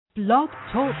Blog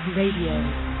Talk Radio.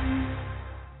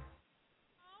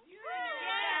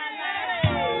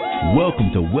 Welcome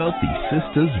to Wealthy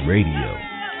Sistas Radio,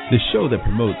 the show that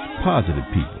promotes positive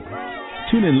people.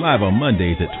 Tune in live on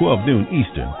Mondays at 12 noon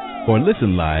Eastern, or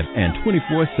listen live and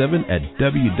 24/7 at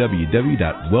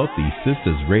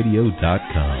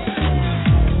www.wealthysistasradio.com.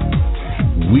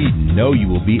 We know you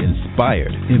will be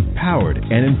inspired, empowered,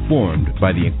 and informed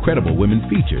by the incredible women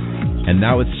featured. And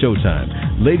now it's showtime.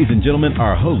 Ladies and gentlemen,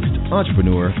 our host,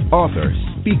 entrepreneur, author,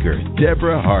 speaker,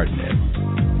 Deborah Hardnett.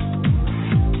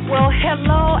 Well,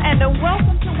 hello and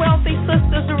welcome to Wealthy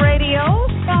Sistas Radio,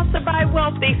 sponsored by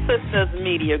Wealthy Sistas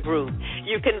Media Group.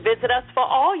 You can visit us for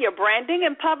all your branding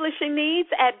and publishing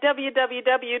needs at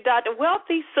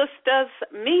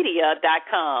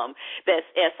www.wealthysistasmedia.com. That's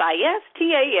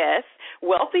SISTAS,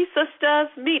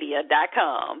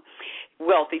 wealthysistasmedia.com.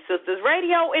 Wealthy Sistas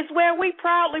Radio is where we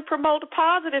proudly promote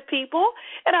positive people,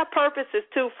 and our purpose is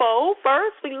twofold.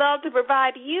 First, we love to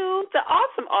provide you, the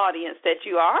awesome audience that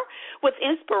you are, with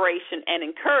inspiration and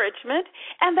encouragement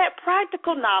and that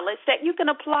practical knowledge that you can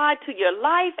apply to your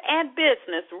life and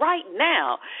business right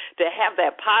now to have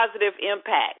that positive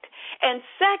impact. And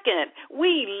second,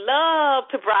 we love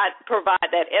to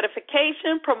provide that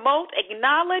edification, promote,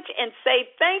 acknowledge, and say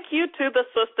thank you to the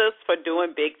sisters for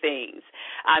doing big things.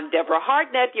 I'm Deborah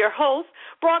Hardnett, your host,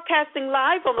 broadcasting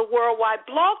live on the Worldwide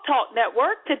Blog Talk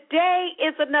Network. Today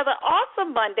is another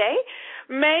awesome Monday,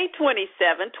 May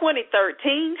 27,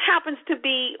 2013, happens to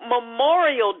be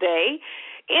Memorial Day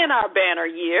in our banner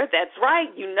year. That's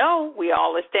right, you know, we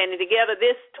all are standing together.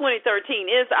 This 2013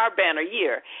 is our banner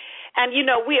year. And, you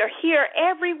know, we are here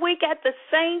every week at the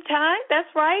same time.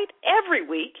 That's right, every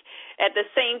week at the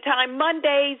same time,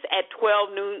 Mondays at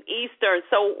 12 noon Eastern.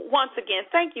 So once again,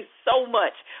 thank you so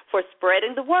much for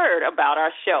spreading the word about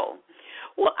our show.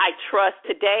 Well, I trust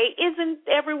today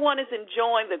everyone is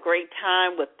enjoying the great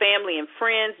time with family and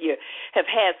friends. You have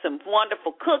had some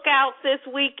wonderful cookouts this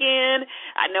weekend.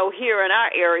 I know here in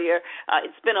our area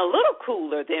it's been a little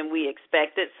cooler than we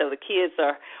expected, so the kids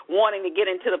are wanting to get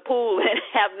into the pool and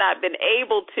have not been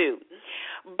able to.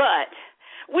 But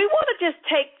we want to just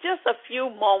take just a few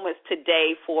moments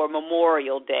today for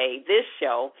Memorial Day, this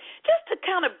show, just to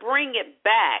kind of bring it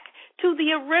back to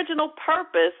the original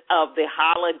purpose of the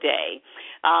holiday.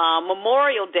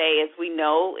 Memorial Day, as we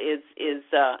know, is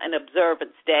an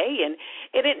observance day, and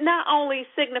it not only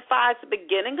signifies the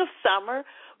beginning of summer,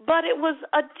 but it was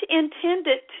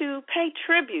intended to pay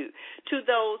tribute to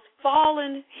those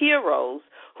fallen heroes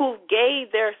who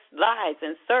gave their lives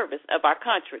in service of our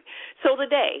country. So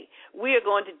today, we are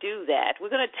going to do that. We're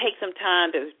going to take some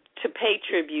time to pay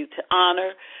tribute, to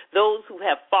honor those who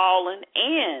have fallen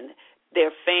and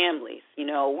their families. You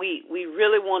know, we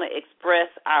really want to express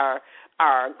our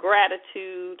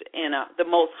gratitude in the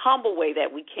most humble way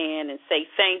that we can and say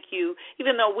thank you,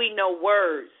 even though we know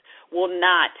words will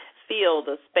not fill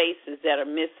the spaces that are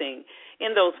missing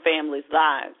in those families'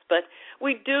 lives. But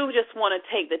we do just want to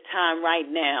take the time right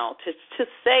now to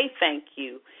say thank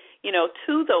you, you know,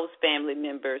 to those family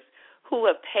members who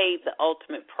have paid the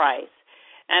ultimate price.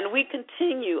 And we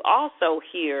continue also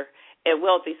here at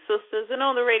Wealthy Sistas and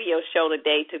on the radio show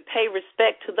today to pay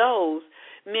respect to those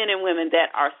men and women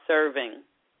that are serving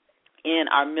in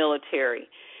our military.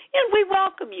 And we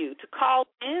welcome you to call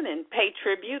in and pay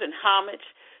tribute and homage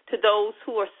to those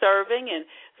who are serving and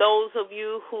those of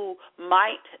you who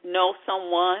might know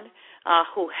someone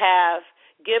who have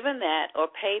given that or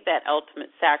paid that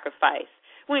ultimate sacrifice.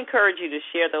 We encourage you to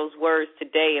share those words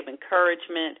today of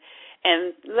encouragement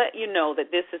and let you know that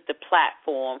this is the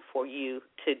platform for you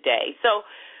today. So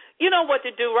you know what to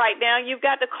do right now. You've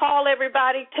got to call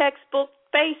everybody, text, book,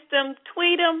 face them,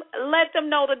 tweet them, let them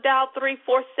know to dial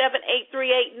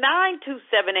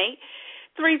 347-838-9278,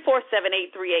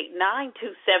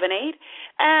 347-838-9278,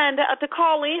 and to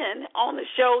call in on the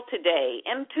show today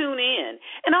and tune in.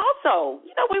 And also,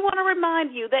 you know, we want to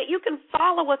remind you that you can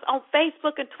follow us on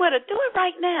Facebook and Twitter. Do it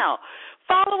right now.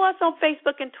 Follow us on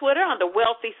Facebook and Twitter under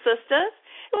Wealthy Sistas.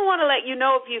 We want to let you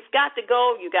know if you've got to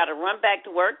go, you got to run back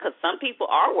to work because some people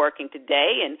are working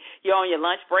today and you're on your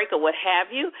lunch break or what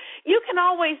have you. You can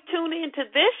always tune in to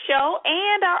this show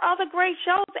and our other great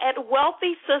shows at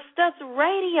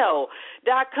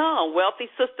wealthysistasradio.com,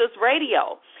 Wealthy Sistas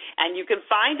Radio. And you can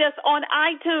find us on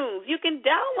iTunes. You can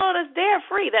download us there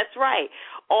free. That's right.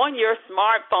 On your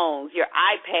smartphones, your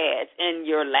iPads, and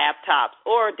your laptops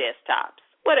or desktops,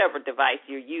 whatever device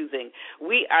you're using,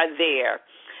 we are there.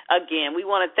 Again, we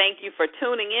want to thank you for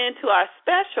tuning in to our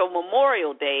special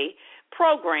Memorial Day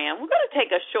program. We're going to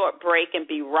take a short break and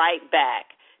be right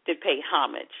back to should pay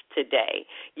homage today.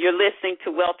 You're listening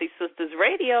to Wealthy Sistas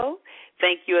Radio.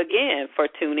 Thank you again for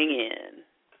tuning in.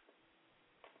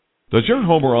 Does your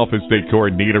home or office decor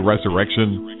need a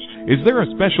resurrection? Is there a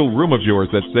special room of yours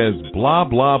that says blah,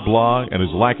 blah, blah and is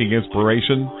lacking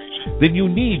inspiration? Then you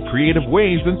need Creative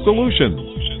Ways and Solutions.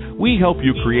 We help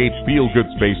you create feel-good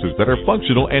spaces that are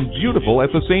functional and beautiful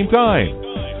at the same time.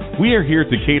 We are here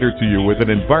to cater to you with an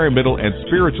environmental and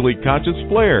spiritually conscious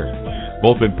flair.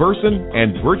 Both in person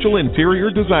and virtual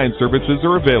interior design services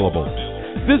are available.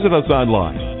 Visit us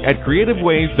online at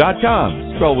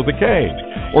creativeways.com, spelled with a K,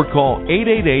 or call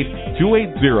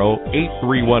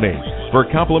 888-280-8318 for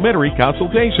a complimentary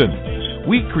consultation.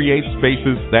 We create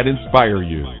spaces that inspire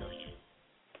you.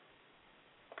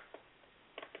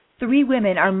 3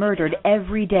 women are murdered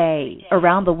every day.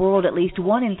 Around the world, at least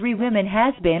 1 in 3 women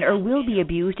has been or will be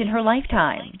abused in her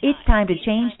lifetime. It's time to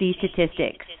change these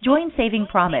statistics. Join Saving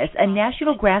Promise, a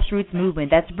national grassroots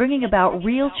movement that's bringing about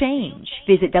real change.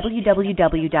 Visit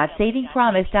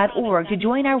www.savingpromise.org to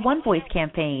join our One Voice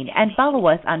campaign and follow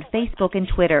us on Facebook and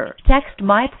Twitter. Text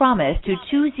My Promise to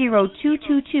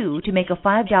 20222 to make a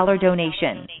 $5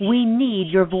 donation. We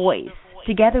need your voice.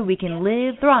 Together we can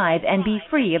live, thrive, and be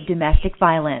free of domestic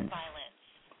violence.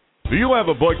 Do you have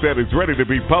a book that is ready to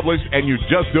be published and you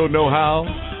just don't know how?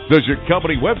 Does your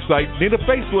company website need a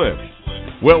facelift?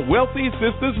 Well, Wealthy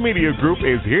Sistas Media Group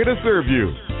is here to serve you.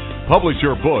 Publish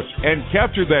your book and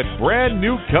capture that brand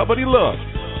new company look.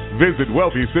 Visit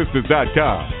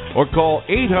wealthysistas.com or call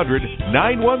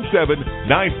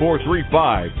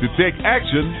 800-917-9435 to take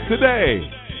action today.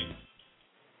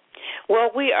 Well,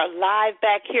 we are live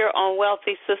back here on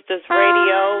Wealthy Sistas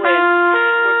Radio, and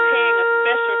we're paying a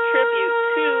special tribute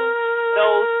to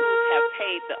those who have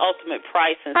paid the ultimate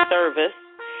price and service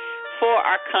for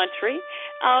our country.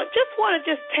 Just want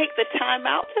to take the time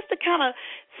out just to kind of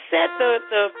set the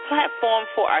platform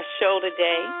for our show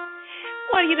today.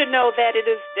 I want you to know that it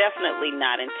is definitely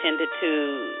not intended to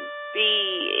be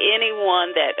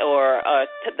anyone that or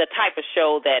the type of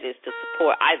show that is to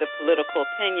support either political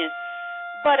opinion.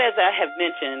 But as I have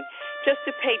mentioned, just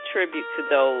to pay tribute to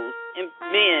those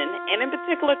men, and in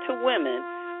particular to women,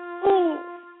 who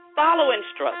follow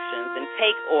instructions and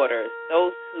take orders,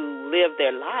 those who live their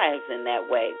lives in that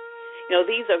way. You know,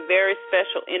 these are very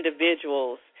special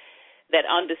individuals that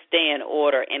understand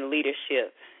order and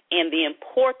leadership and the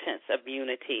importance of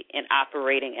unity and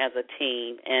operating as a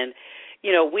team. And, you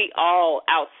know, we all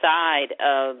outside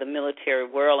of the military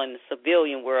world and the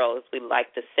civilian world, as we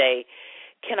like to say,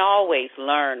 can always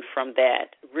learn from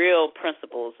that real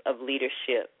principles of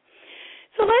leadership.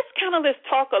 So let's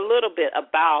talk a little bit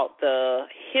about the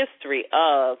history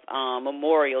of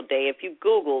Memorial Day. If you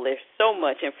Google, there's so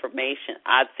much information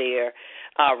out there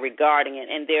regarding it,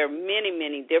 and there are many,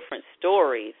 many different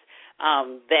stories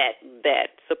that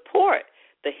support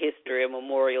the history of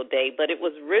Memorial Day. But it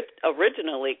was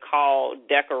originally called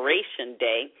Decoration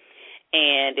Day,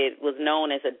 and it was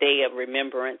known as a day of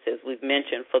remembrance, as we've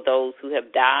mentioned, for those who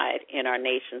have died in our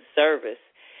nation's service.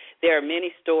 There are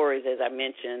many stories, as I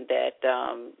mentioned, that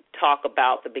talk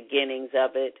about the beginnings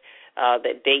of it,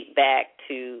 that date back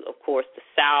to, of course, the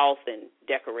South and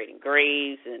decorating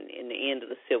graves and in the end of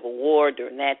the Civil War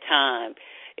during that time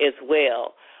as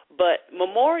well. But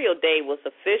Memorial Day was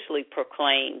officially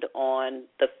proclaimed on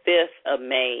the 5th of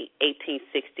May,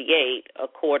 1868,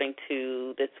 according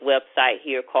to this website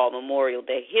here called Memorial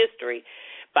Day History,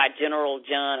 by General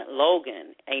John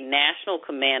Logan, a national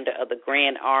commander of the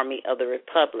Grand Army of the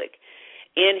Republic,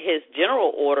 in his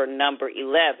General Order number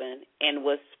 11, and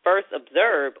was first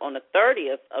observed on the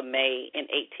 30th of May in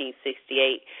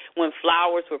 1868, when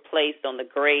flowers were placed on the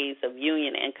graves of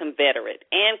Union and Confederate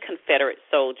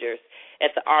soldiers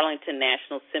at the Arlington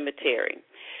National Cemetery.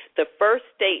 The first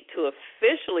state to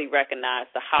officially recognize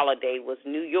the holiday was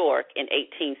New York in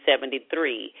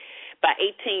 1873. By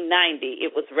 1890, it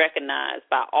was recognized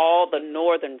by all the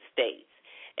northern states,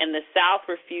 and the South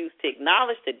refused to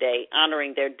acknowledge the day,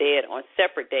 honoring their dead on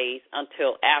separate days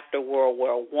until after World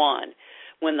War I,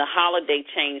 when the holiday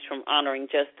changed from honoring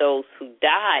just those who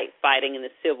died fighting in the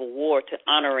Civil War to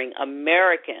honoring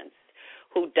Americans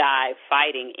who died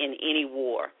fighting in any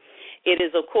war. It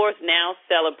is, of course, now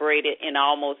celebrated in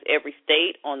almost every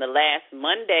state on the last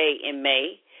Monday in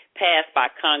May, passed by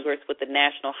Congress with the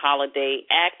National Holiday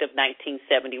Act of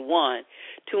 1971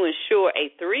 to ensure a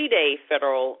 3-day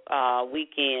federal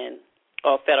weekend,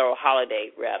 or federal holiday,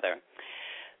 rather.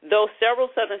 Though several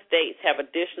southern states have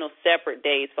additional separate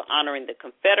days for honoring the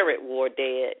Confederate war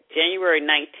dead, January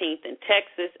 19th in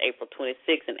Texas, April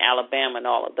 26th in Alabama, and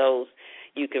all of those,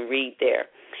 you can read there.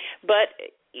 But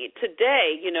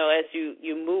today, as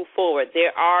you move forward,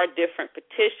 there are different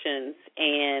petitions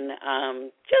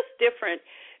and just different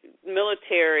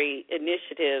military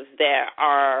initiatives that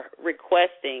are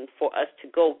requesting for us to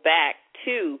go back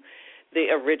to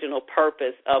the original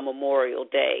purpose of Memorial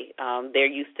Day. There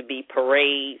used to be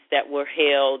parades that were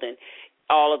held in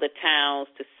all of the towns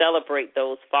to celebrate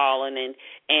those fallen,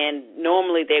 and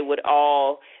normally they would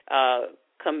all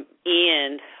come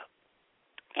in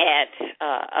at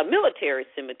a military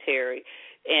cemetery,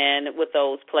 and with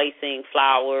those placing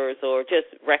flowers or just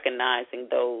recognizing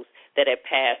those that had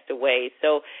passed away.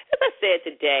 So, as I said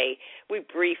today, we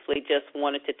briefly just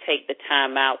wanted to take the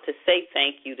time out to say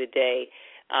thank you today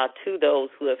to those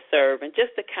who have served, and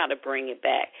just to kind of bring it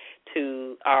back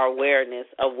to our awareness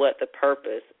of what the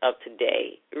purpose of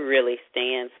today really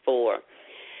stands for.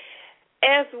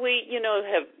 As we,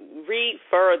 have read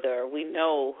further, we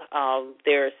know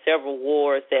there are several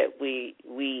wars that we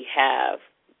have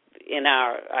in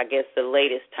our, I guess, the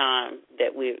latest time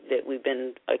that we've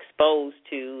been exposed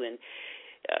to, and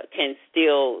can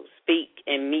still speak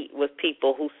and meet with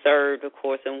people who served, of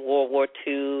course, in World War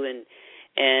II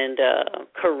and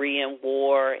Korean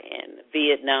War and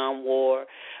Vietnam War.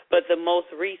 But the most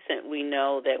recent we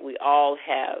know that we all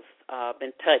have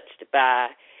been touched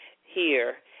by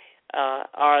here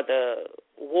are the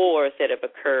wars that have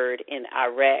occurred in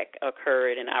Iraq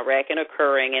and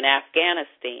occurring in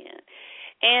Afghanistan.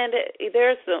 And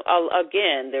there's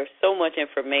so much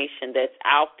information that's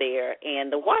out there,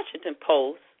 and the Washington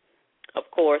Post, of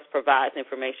course, provides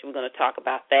information. We're going to talk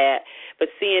about that. But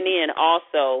CNN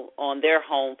also, on their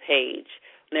homepage,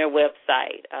 on their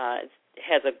website,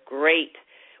 has a great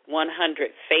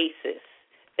 100 faces,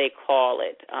 they call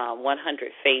it,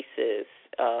 100 faces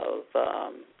of,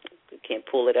 I can't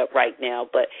pull it up right now,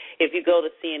 but if you go to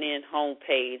CNN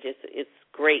homepage, it's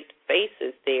great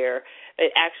faces there.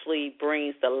 It actually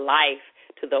brings the life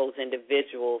to those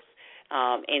individuals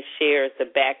and shares the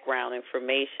background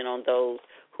information on those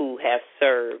who have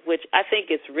served, which I think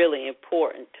is really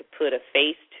important to put a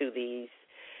face to these,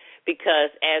 because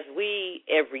as we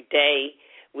every day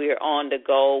we're on the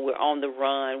go, we're on the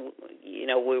run,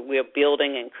 we're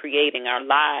building and creating our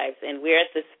lives, and we're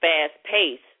at this fast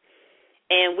pace,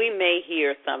 and we may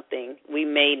hear something, we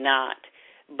may not,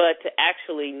 but to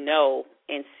actually know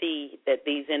and see that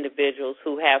these individuals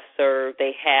who have served,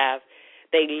 they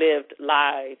lived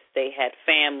lives, they had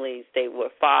families, they were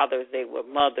fathers, they were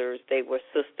mothers, they were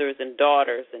sisters and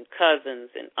daughters and cousins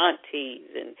and aunties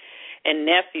and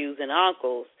nephews and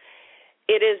uncles.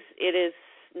 It is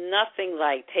nothing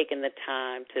like taking the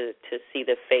time to see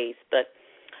the face. But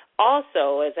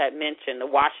also, as I mentioned, the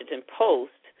Washington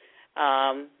Post,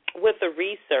 with the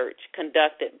research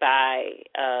conducted by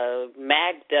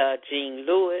Magda Jean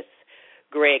Lewis,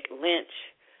 Greg Lynch,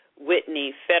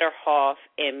 Whitney Federhoff,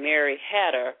 and Mary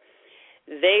Hatter,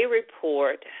 they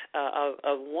report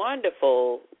a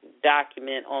wonderful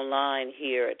document online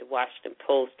here at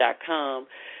thewashingtonpost.com,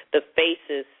 The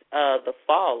Faces of the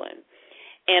Fallen.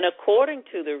 And according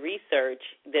to the research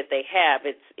that they have,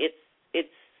 it's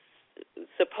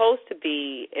supposed to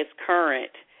be as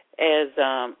current as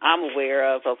I'm aware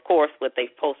of course, what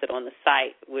they've posted on the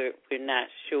site. We're not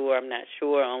sure. I'm not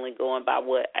sure, only going by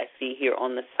what I see here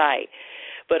on the site.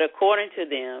 But according to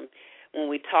them, when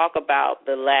we talk about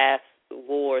the last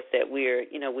wars that we're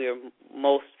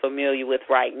most familiar with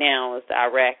right now is the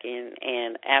Iraq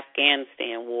and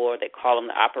Afghanistan war. They call them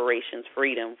the Operations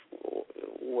Freedom,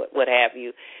 what have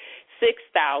you.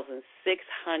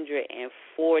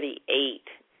 6,648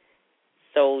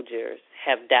 soldiers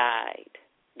have died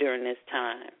during this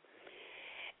time.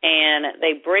 And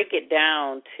they break it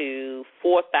down to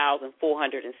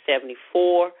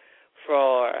 4,474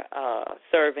 for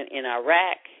serving in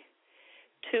Iraq,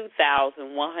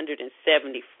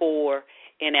 2,174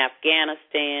 in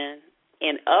Afghanistan,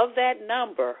 and of that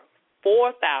number,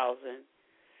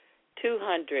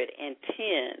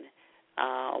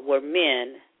 4,210 were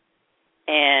men,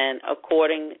 and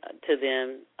according to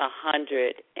them,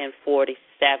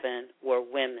 147 were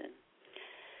women.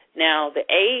 Now, the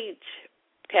age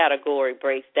category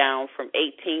breaks down from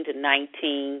 18 to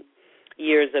 19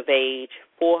 years of age,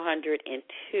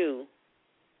 402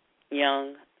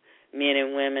 young men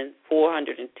and women,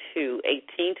 402,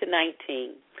 18 to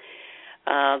 19.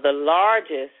 The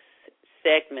largest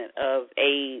segment of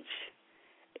age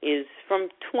is from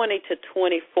 20 to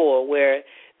 24, where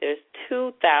there's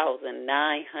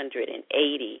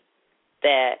 2,980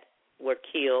 that were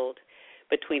killed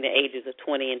between the ages of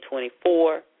 20 and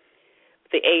 24.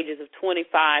 The ages of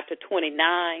 25 to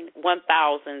 29,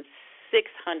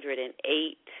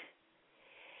 1,608.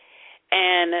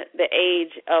 And the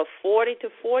age of 40 to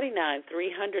 49,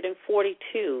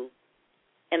 342.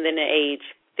 And then the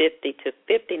age 50 to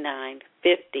 59,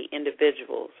 50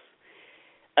 individuals.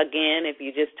 Again, if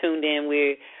you just tuned in,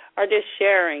 we are just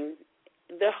sharing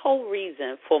the whole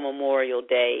reason for Memorial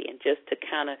Day and just to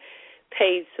kind of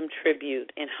pay some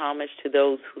tribute and homage to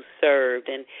those who served.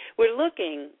 And we're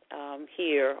looking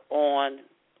here online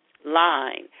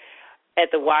at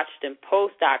the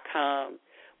WashingtonPost.com,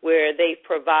 where they've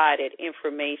provided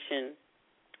information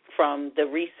from the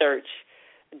research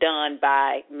done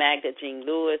by Magda Jean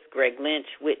Lewis, Greg Lynch,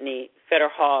 Whitney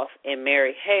Federhoff, and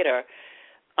Mary Hayter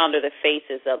under the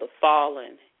Faces of the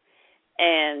Fallen.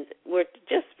 And we're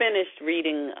just finished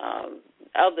reading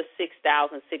of the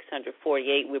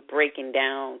 6,648. We're breaking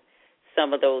down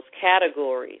some of those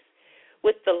categories,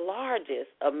 with the largest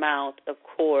amount, of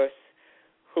course,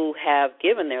 who have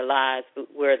given their lives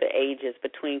were the ages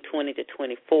between 20 to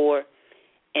 24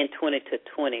 and 20 to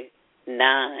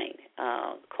 29,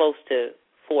 close to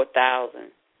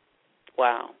 4,000.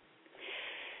 Wow.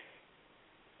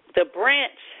 The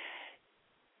branch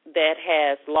that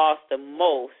has lost the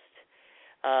most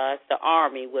is the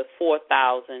Army with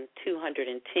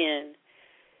 4,210.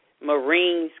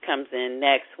 Marines comes in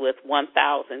next with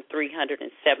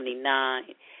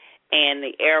 1,379, and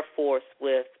the Air Force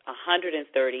with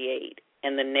 138,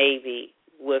 and the Navy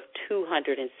with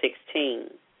 216.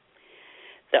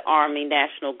 The Army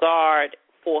National Guard,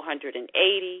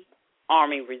 480,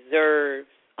 Army Reserves,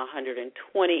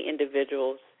 120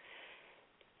 individuals,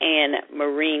 and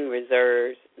Marine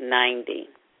Reserves, 90.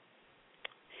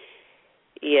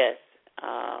 Yes,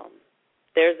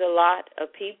 there's a lot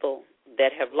of people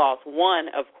that have lost. One,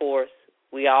 of course,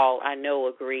 we all, I know,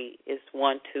 agree is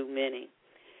one too many.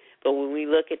 But when we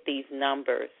look at these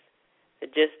numbers, I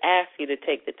just ask you to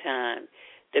take the time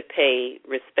to pay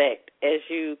respect. As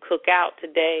you cook out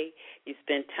today, you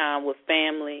spend time with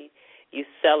family, you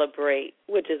celebrate,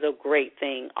 which is a great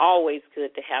thing. Always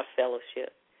good to have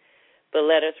fellowship. But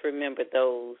let us remember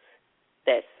those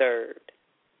that served.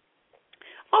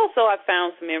 Also, I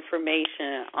found some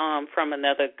information from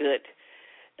another good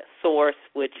source,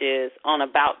 which is on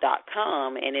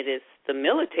about.com, and it is the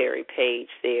military page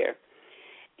there.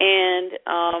 And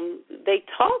they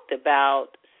talked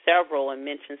about several and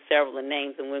mentioned several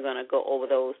names, and we're going to go over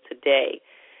those today.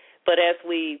 But as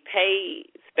we pay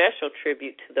special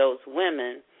tribute to those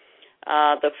women,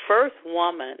 the first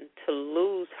woman to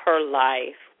lose her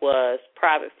life was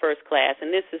Private First Class,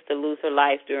 and this is to lose her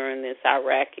life during this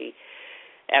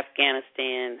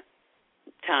Iraqi-Afghanistan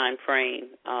time frame.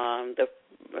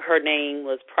 Her name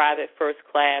was Private First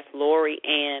Class Lori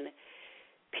Ann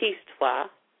Pistois,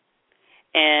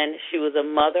 and she was a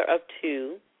mother of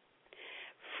two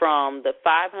from the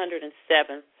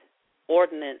 507th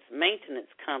Ordnance Maintenance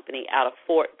Company out of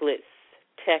Fort Bliss,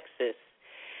 Texas.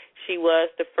 She was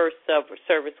the first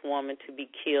servicewoman to be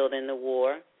killed in the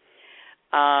war.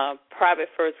 Private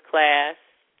First Class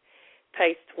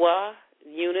Pistois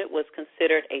unit was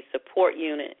considered a support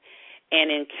unit,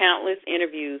 and in countless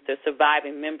interviews, the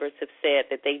surviving members have said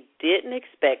that they didn't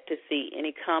expect to see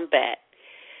any combat.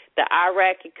 The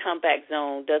Iraqi combat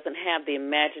zone doesn't have the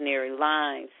imaginary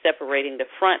lines separating the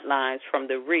front lines from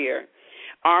the rear.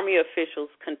 Army officials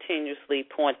continuously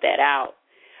point that out.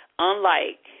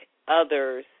 Unlike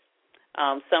others,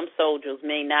 some soldiers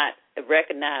may not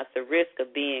recognize the risk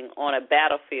of being on a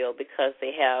battlefield because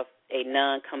they have a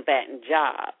non-combatant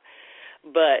job.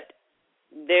 But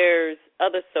there's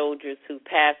other soldiers who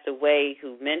passed away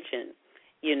who mentioned,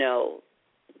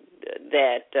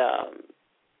 that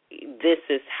this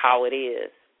is how it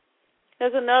is.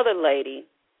 There's another lady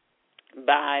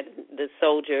by the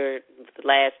soldier, the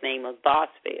last name of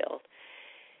Bosfeld,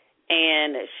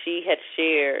 and she had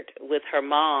shared with her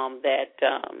mom that,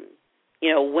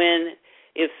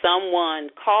 if someone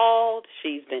called,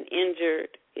 she's been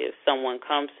injured. If someone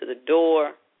comes to the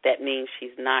door, that means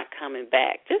she's not coming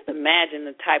back. Just imagine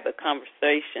the type of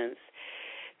conversations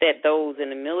that those in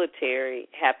the military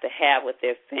have to have with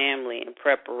their family in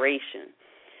preparation.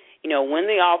 When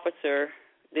the officer,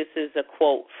 this is a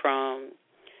quote from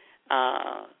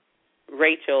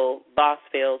Rachel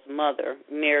Bosfeld's mother,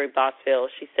 Mary Bosfeld.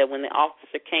 She said, when the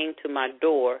officer came to my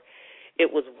door,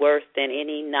 it was worse than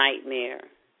any nightmare.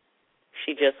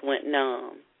 She just went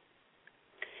numb.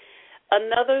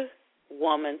 Another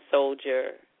woman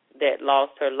soldier that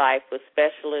lost her life was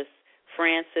Specialist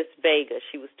Frances Vega.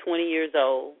 She was 20 years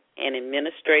old, an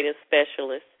administrative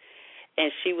specialist,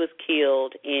 and she was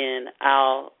killed in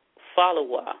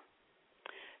Al-Falawa.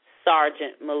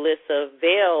 Sergeant Melissa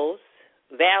Valles,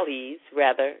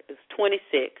 is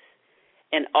 26,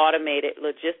 an automated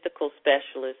logistical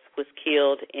specialist, was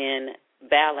killed in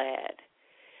Balad.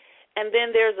 And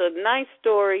then there's a nice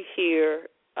story here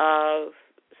of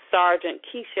Sergeant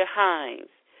Keisha Hines.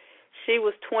 She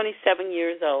was 27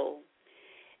 years old,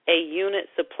 a unit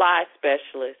supply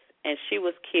specialist, and she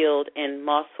was killed in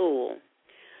Mosul.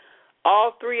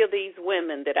 All three of these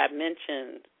women that I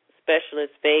mentioned,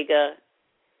 Specialist Vega,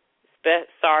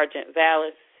 Sergeant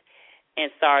Vallis,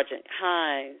 and Sergeant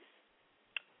Hines,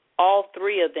 all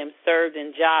three of them served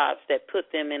in jobs that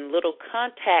put them in little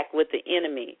contact with the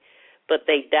enemy, but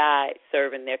they died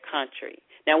serving their country.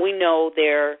 Now, we know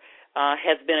there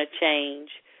has been a change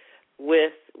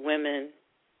with women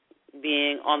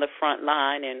being on the front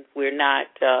line, and we're not,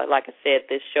 like I said,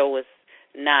 this show is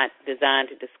not designed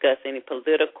to discuss any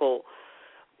political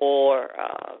or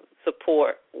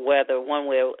support, whether one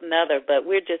way or another, but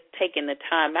we're just taking the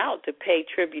time out to pay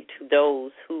tribute to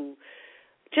those who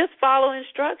just follow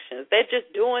instructions. They're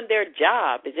just doing their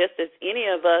job. It's just as any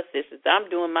of us, I'm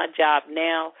doing my job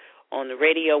now on the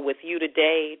radio with you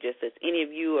today, just as any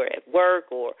of you are at work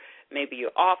or maybe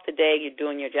you're off today, you're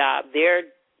doing your job.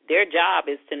 Their job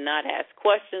is to not ask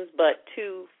questions, but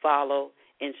to follow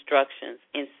instructions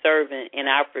in serving and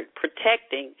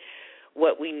protecting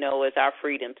what we know as our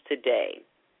freedoms today.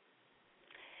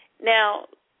 Now,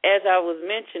 as I was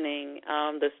mentioning,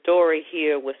 the story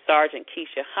here with Sergeant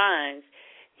Keisha Hines,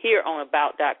 here on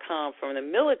About.com from the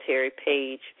military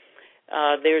page,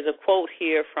 there's a quote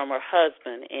here from her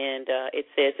husband, and it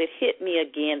says, "It hit me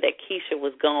again that Keisha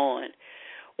was gone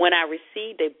when I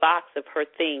received a box of her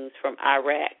things from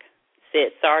Iraq,"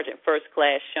 said Sergeant First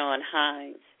Class Sean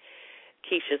Hines,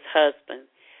 Keisha's husband.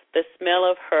 "The smell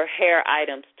of her hair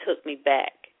items took me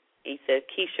back." He said,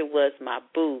 "Keisha was my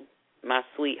boo, my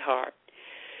sweetheart."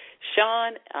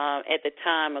 Sean, at the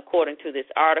time, according to this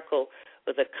article,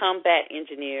 was a combat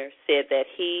engineer, said that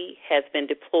he has been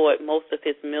deployed most of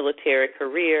his military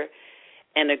career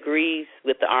and agrees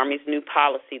with the Army's new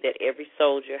policy that every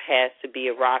soldier has to be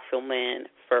a rifleman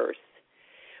first.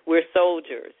 "We're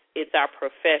soldiers. It's our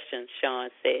profession,"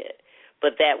 Sean said,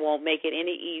 "but that won't make it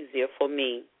any easier for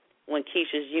me when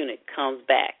Keisha's unit comes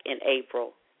back in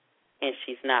April and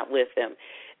she's not with them."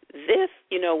 This,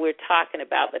 we're talking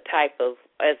about the type of,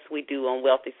 as we do on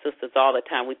Wealthy Sistas all the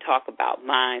time, we talk about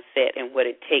mindset and what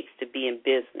it takes to be in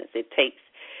business. It takes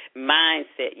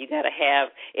mindset. You got to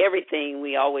have everything.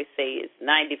 We always say is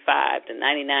 95 to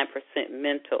 99%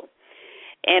 mental.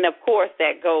 And, of course,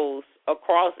 that goes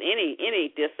across any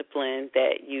discipline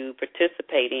that you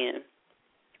participate in.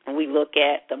 And we look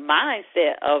at the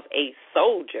mindset of a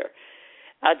soldier.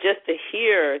 Just to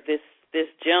hear this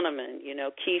gentleman,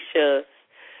 Keisha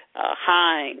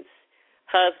Hines'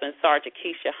 husband, Sergeant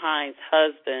Keisha Hines'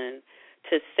 husband,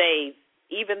 to say,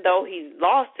 even though he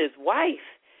lost his wife,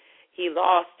 he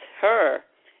lost her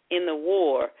in the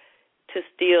war, to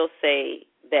still say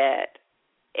that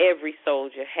every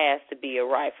soldier has to be a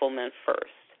rifleman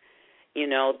first.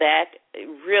 That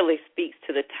really speaks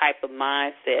to the type of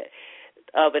mindset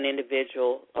of an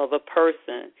individual, of a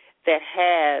person that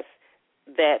has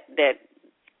that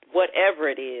whatever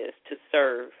it is to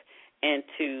serve and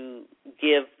to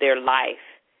give their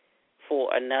life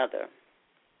for another.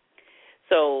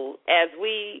 So as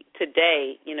we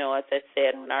today, as I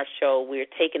said on our show, we're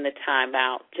taking the time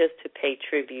out just to pay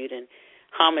tribute and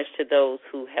homage to those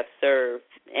who have served.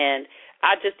 And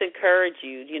I just encourage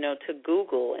you, to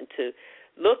Google and to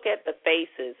look at the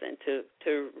faces and to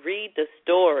read the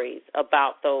stories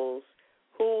about those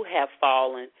who have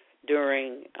fallen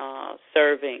during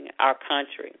serving our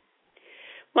country.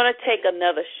 I'm going to take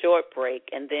another short break,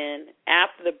 and then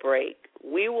after the break,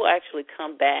 we will actually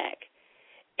come back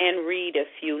and read a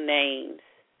few names,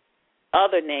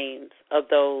 other names of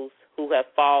those who have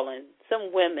fallen,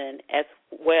 some women as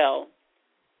well.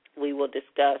 We will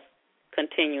discuss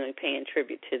continuing paying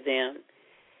tribute to them,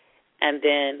 and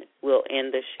then we'll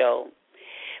end the show.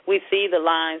 We see the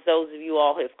lines, those of you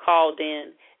all who have called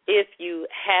in. If you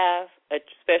have a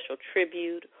special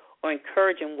tribute or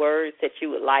encouraging words that you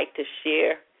would like to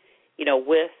share,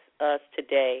 with us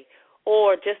today,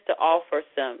 or just to offer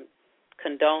some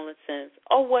condolences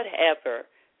or whatever,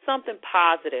 something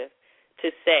positive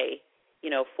to say,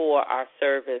 for our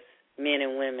service men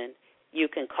and women, you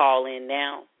can call in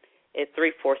now at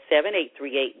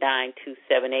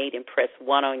 347-838-9278 and press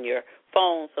 1 on your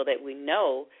phone so that we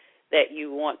know that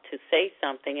you want to say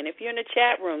something. And if you're in the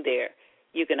chat room there,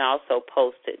 you can also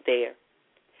post it there.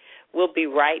 We'll be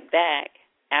right back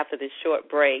after this short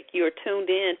break. You are tuned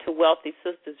in to Wealthy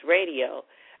Sistas Radio,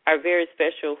 our very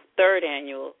special third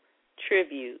annual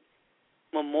tribute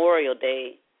Memorial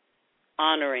Day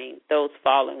honoring those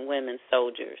fallen women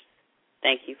soldiers.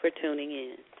 Thank you for tuning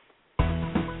in.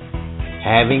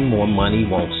 Having more money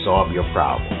won't solve your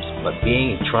problems, but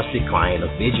being a trusted client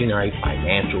of Visionary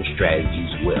Financial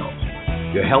Strategies will.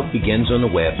 Your help begins on the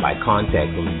web by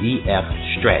contacting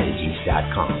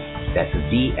vfstrategies.com. That's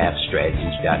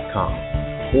vfstrategies.com.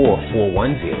 Or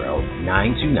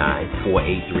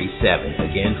 410-929-4837.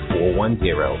 Again,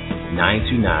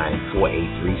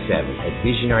 410-929-4837. At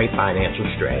Visionary Financial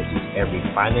Strategies, every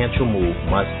financial move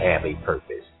must have a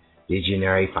purpose.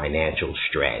 Visionary Financial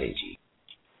Strategy.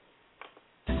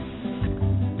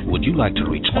 Would you like to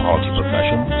reach quality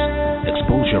professionals?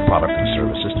 Expose your product and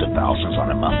services to thousands on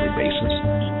a monthly basis?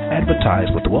 Advertise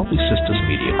with the Wealthy Sistas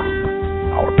Media Group.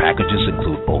 Our packages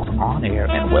include both on-air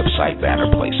and website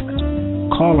banner placement.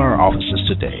 Call our offices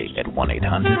today at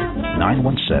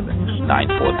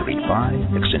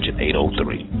 1-800-917-9435, extension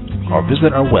 803, or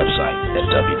visit our website at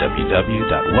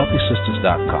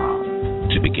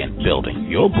www.wealthysistas.com to begin building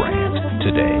your brand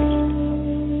today.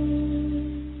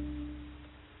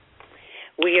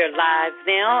 We are live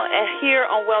now here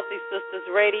on Wealthy Sistas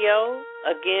Radio.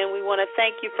 Again, we want to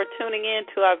thank you for tuning in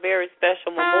to our very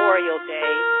special Memorial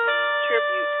Day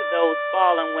tribute to those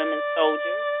fallen women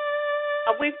soldiers.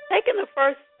 We've taken the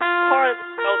first part of the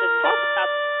show to talk about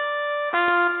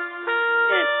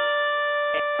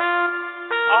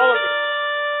all of this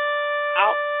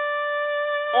out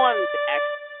on the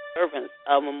actual observance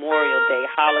of Memorial Day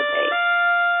holiday,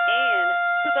 and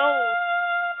to those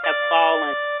who have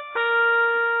fallen.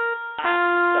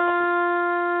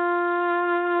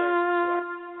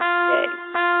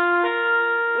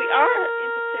 We are in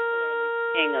particularly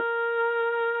seeing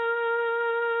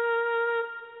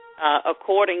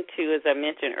according to, as I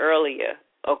mentioned earlier,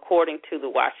 according to the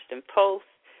Washington Post,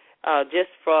 just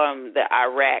from the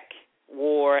Iraq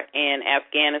War and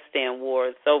Afghanistan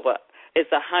war,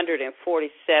 it's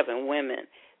 147 women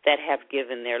that have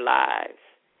given their lives.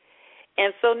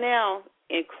 And so now,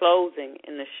 in closing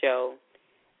in the show,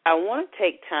 I want to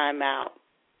take time out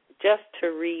just to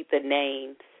read the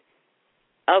names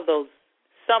of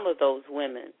some of those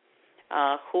women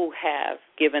who have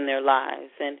given their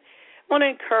lives. And I want to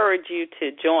encourage you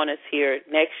to join us here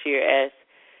next year as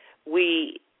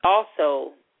we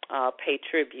also pay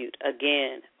tribute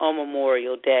again on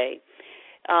Memorial Day.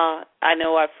 I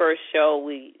know our first show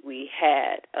we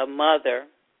had a mother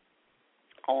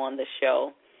on the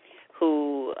show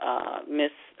who,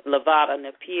 Miss Lavada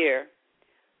Napier,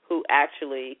 who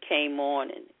actually came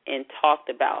on and talked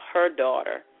about her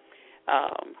daughter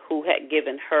who had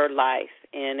given her life.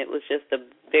 And it was just a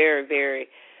very, very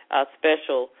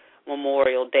special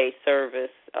Memorial Day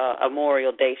service, a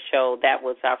Memorial Day show. That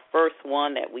was our first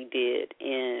one that we did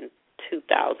in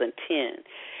 2010.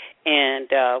 And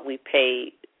we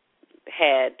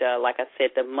had, like I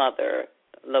said, the mother,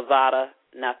 Lavada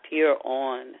Napier,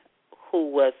 on,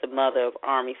 who was the mother of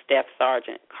Army Staff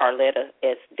Sergeant Carletta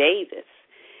S. Davis.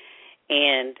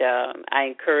 And I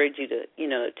encourage you to,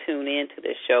 tune into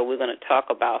this show. We're going to talk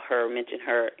about her, mention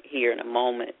her here in a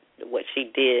moment, what she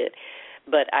did.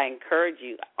 But I encourage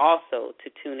you also to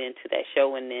tune into that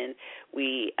show. And then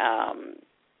we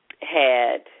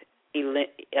had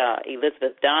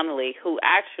Elizabeth Donnelly, who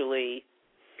actually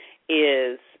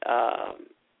is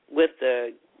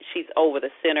she's over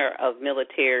the Center of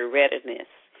Military Readiness.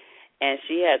 And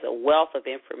she has a wealth of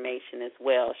information as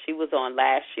well. She was on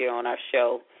last year on our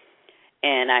show.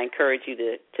 And I encourage you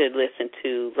to listen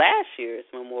to last year's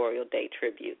Memorial Day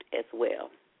tribute as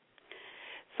well.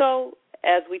 So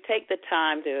as we take the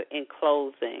time in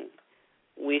closing,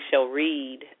 we shall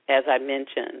read, as I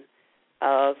mentioned,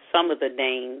 some of the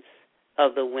names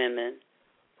of the women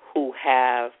who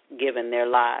have given their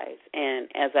lives. And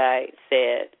as I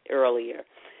said earlier,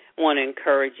 I want to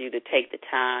encourage you to take the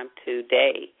time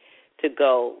today to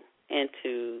go and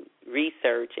to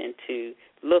research and to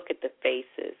look at the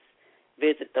faces,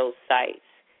 visit those sites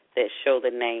that show the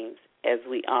names as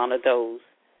we honor those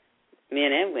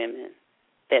men and women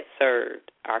that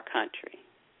served our country.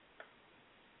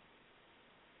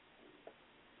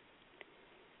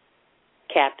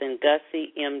 Captain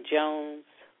Gussie M. Jones,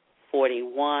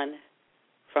 41,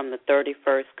 from the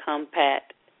 31st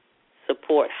Combat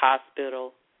Support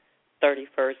Hospital,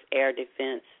 31st Air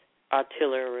Defense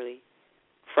Artillery,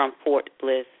 from Fort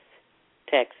Bliss,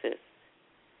 Texas.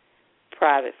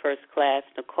 Private First Class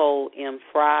Nicole M.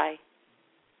 Fry,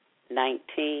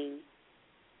 19,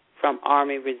 from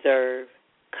Army Reserve,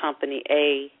 Company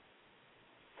A,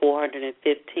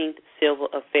 415th Civil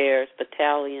Affairs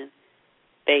Battalion,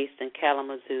 based in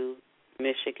Kalamazoo,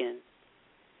 Michigan.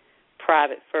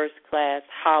 Private First Class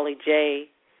Holly J.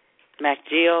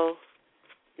 McGill,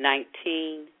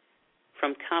 19,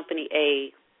 from Company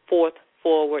A, 4th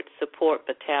Forward Support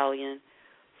Battalion,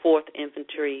 4th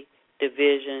Infantry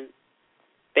Division,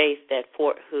 based at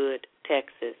Fort Hood,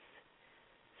 Texas.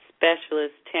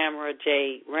 Specialist Tamara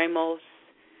J. Ramos,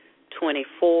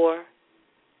 24,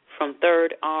 from 3rd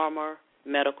Armor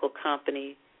Medical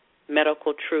Company,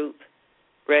 Medical Troop,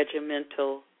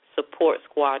 Regimental Support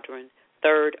Squadron,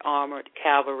 3rd Armored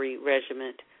Cavalry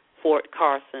Regiment, Fort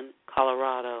Carson,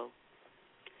 Colorado.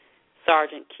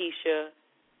 Sergeant Keisha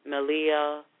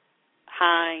Malia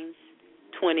Hines,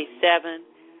 27,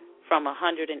 from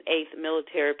 108th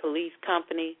Military Police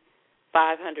Company,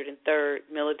 503rd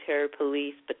Military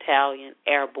Police Battalion,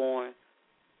 Airborne,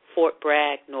 Fort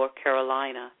Bragg, North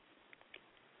Carolina.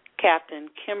 Captain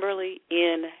Kimberly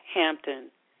N. Hampton,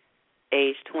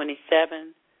 age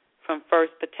 27, from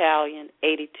 1st Battalion,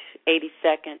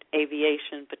 82nd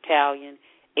Aviation Battalion,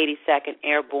 82nd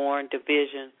Airborne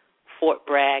Division, Fort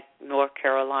Bragg, North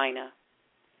Carolina.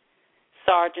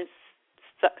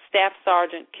 Staff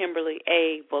Sergeant Kimberly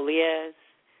A. Bolliez,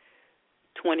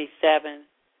 27,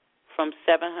 from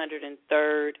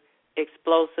 703rd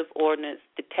Explosive Ordnance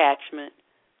Detachment,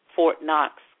 Fort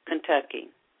Knox, Kentucky.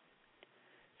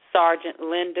 Sergeant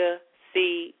Linda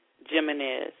C.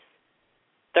 Jimenez,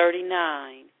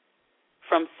 39,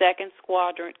 from 2nd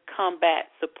Squadron Combat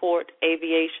Support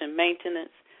Aviation Maintenance,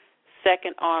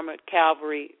 2nd Armored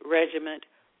Cavalry Regiment,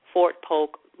 Fort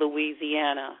Polk,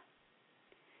 Louisiana.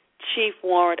 Chief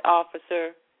Warrant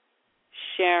Officer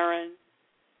Sharon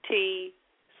T.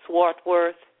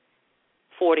 Swartworth,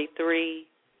 43,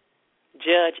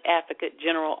 Judge Advocate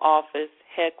General Office,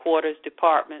 Headquarters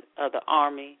Department of the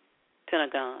Army,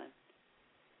 Pentagon.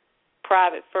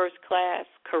 Private First Class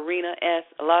Karina S.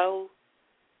 Lowe,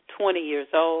 20 years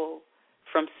old,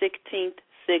 from 16th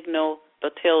Signal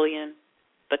Battalion,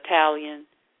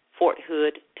 Fort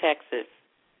Hood, Texas.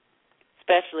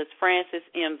 Specialist Francis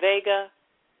M. Vega,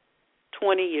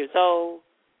 20 years old,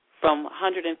 from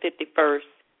 151st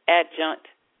Adjunct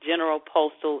General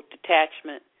Postal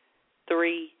Detachment,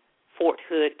 3, Fort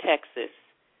Hood, Texas.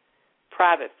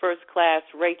 Private First Class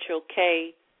Rachel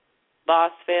K.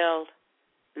 Bosfeld,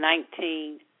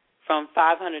 19, from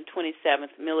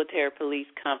 527th Military Police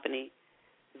Company,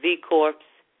 V Corps,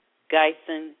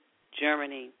 Gießen,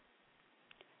 Germany.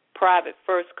 Private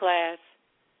First Class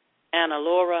Ana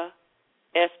Laura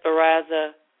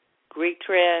Esperanza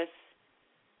Gutierrez,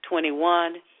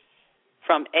 21,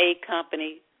 from A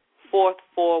Company, 4th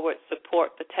Forward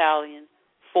Support Battalion,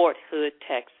 Fort Hood,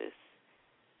 Texas.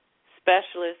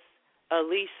 Specialist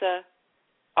Elisa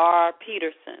R.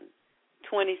 Peterson,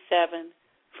 27,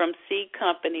 from C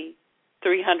Company,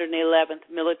 311th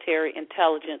Military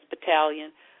Intelligence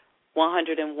Battalion,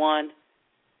 101st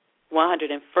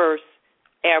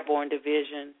Airborne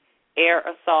Division, Air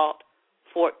Assault,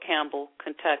 Fort Campbell,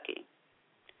 Kentucky.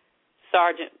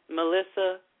 Sergeant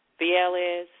Melissa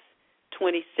Vieles,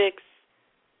 26,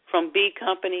 from B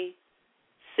Company,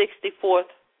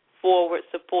 64th Forward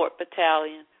Support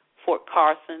Battalion, Fort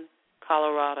Carson,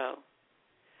 Colorado.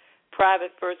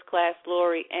 Private First Class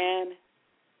Lori Ann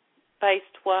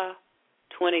Pastois,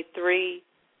 23,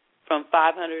 from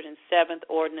 507th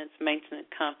Ordnance Maintenance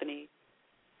Company,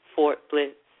 Fort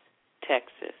Bliss,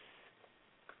 Texas.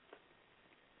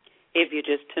 If you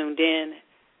just tuned in,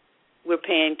 we're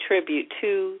paying tribute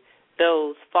to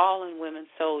those fallen women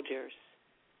soldiers.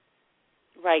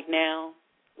 Right now,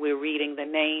 we're reading the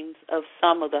names of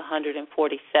some of the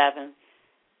 147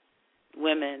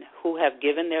 women who have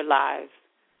given their lives,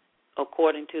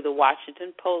 according to the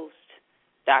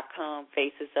WashingtonPost.com,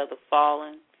 Faces of the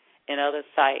Fallen, and other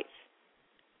sites.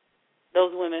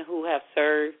 Those women who have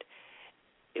served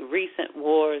in recent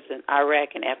wars in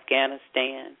Iraq and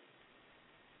Afghanistan.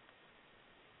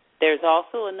 There's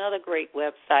also another great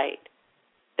website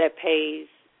that pays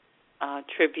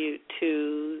tribute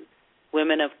to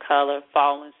women of color,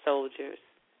 fallen soldiers.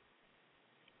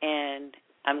 And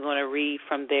I'm going to read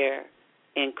from there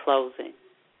in closing.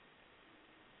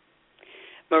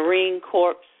 Marine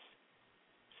Corps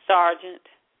Sergeant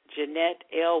Jeanette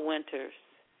L. Winters,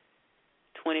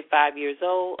 25 years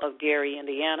old, of Gary,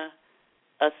 Indiana,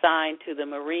 assigned to the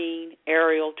Marine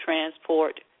Aerial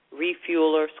Transport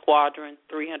Refueler Squadron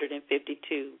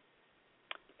 352,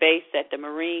 based at the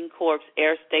Marine Corps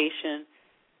Air Station,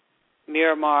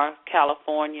 Miramar,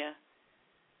 California,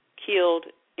 killed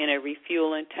in a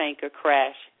refueling tanker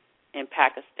crash in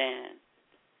Pakistan.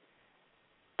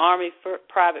 Army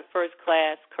Private First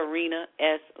Class Karina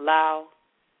S. Lau,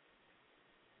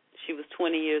 she was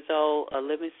 20 years old, of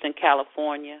Livingston,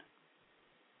 California,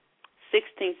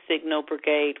 16th Signal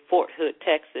Brigade, Fort Hood,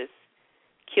 Texas,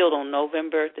 killed on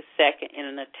November the 2nd in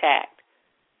an attack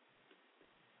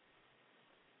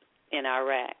in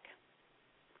Iraq.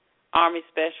 Army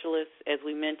Specialist, as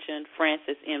we mentioned,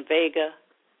 Frances M. Vega.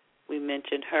 We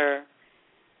mentioned her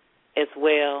as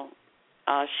well.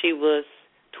 She was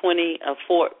 20 of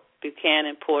Fort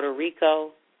Buchanan, Puerto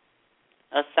Rico,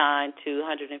 assigned to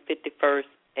 151st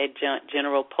Adjunct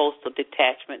General Postal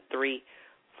Detachment 3,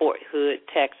 Fort Hood,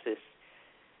 Texas.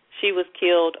 She was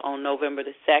killed on November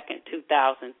the 2nd,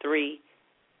 2003,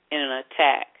 in an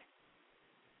attack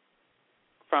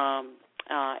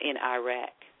in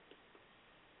Iraq.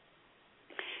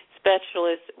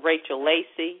 Specialist Rachel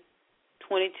Lacey,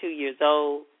 22 years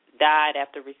old, died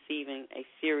after receiving a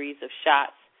series of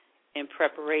shots in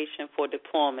preparation for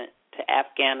deployment to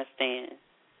Afghanistan.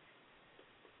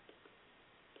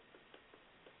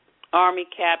 Army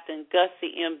Captain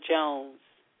Gussie M. Jones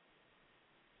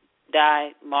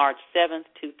died March 7,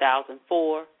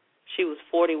 2004. She was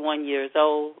 41 years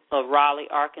old, of Raleigh,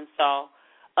 Arkansas,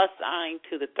 assigned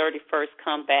to the 31st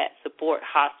Combat Support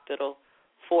Hospital,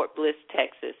 Fort Bliss,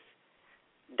 Texas.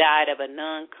 Died of a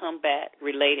non-combat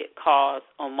related cause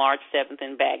on March 7th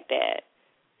in Baghdad.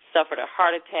 Suffered a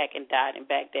heart attack and died in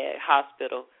Baghdad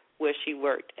Hospital, where she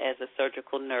worked as a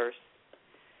surgical nurse.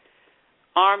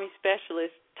 Army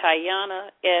Specialist Tiana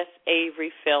S.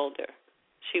 Avery Felder.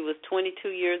 She was 22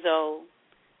 years old.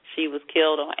 She was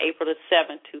killed on April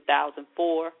 7,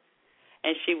 2004,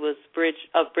 and she was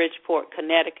of Bridgeport,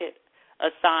 Connecticut,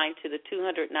 assigned to the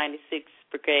 296th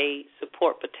Brigade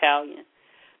Support Battalion,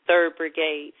 3rd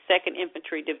Brigade, 2nd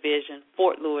Infantry Division,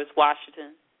 Fort Lewis,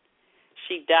 Washington.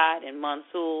 She died in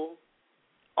Mosul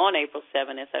on April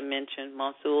 7, as I mentioned,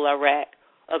 Mosul, Iraq,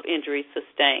 of injuries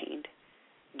sustained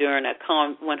during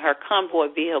when her convoy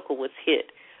vehicle was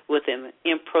hit with an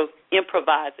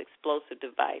improvised explosive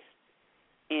device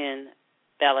in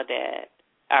Balad,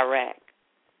 Iraq.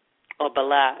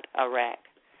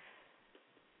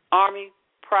 Army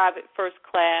Private First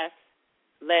Class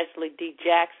Leslie D.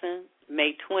 Jackson,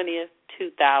 May 20th,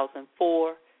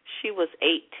 2004. She was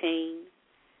 18,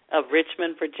 of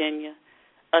Richmond, Virginia,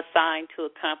 assigned to a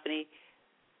company,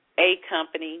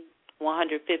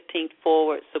 115th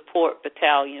Forward Support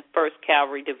Battalion, 1st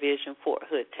Cavalry Division, Fort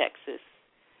Hood, Texas.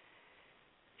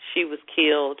 She was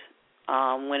killed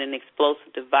when an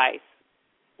explosive device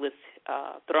was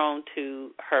thrown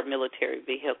to her military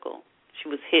vehicle. She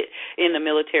was hit in the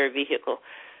military vehicle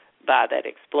by that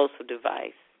explosive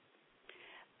device.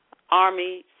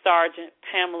 Army Sergeant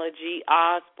Pamela G.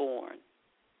 Osborne,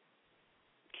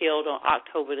 killed on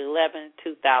October 11,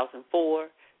 2004,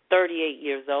 38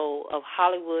 years old, of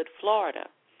Hollywood, Florida,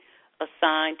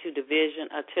 assigned to Division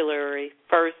Artillery,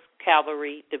 1st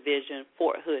Cavalry Division,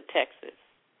 Fort Hood, Texas.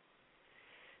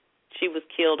 She was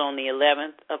killed on the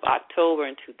 11th of October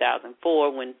in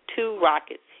 2004 when 2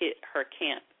 rockets hit her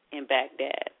camp in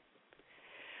Baghdad.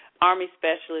 Army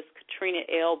Specialist Katrina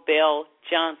L. Bell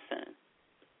Johnson,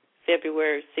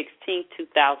 February 16,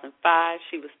 2005.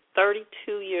 She was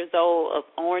 32 years old, of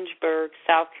Orangeburg,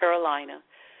 South Carolina,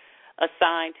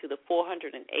 assigned to the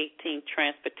 418th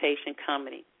Transportation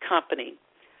Company,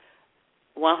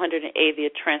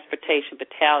 180th Transportation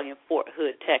Battalion, Fort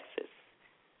Hood, Texas.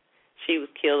 She was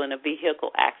killed in a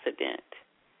vehicle accident.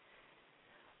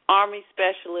 Army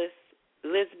Specialist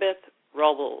Elizabeth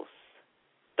Robles,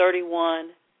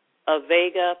 31, of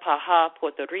Vega Paja,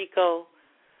 Puerto Rico,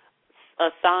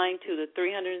 assigned to the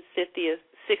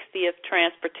 360th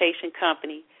Transportation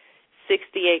Company,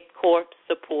 68th Corps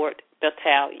Support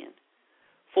Battalion,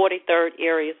 43rd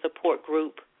Area Support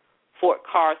Group, Fort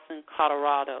Carson,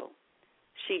 Colorado.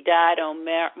 She died on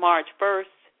March 1st,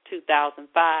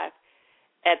 2005,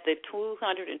 at the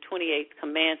 228th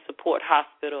Command Support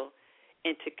Hospital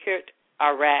in Tikrit,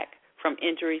 Iraq, from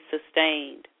injuries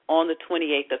sustained on the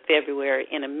 28th of February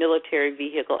in a military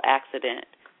vehicle accident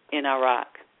in Iraq.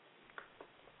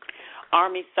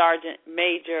 Army Sergeant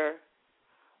Major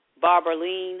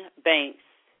Barberline Banks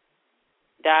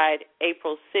died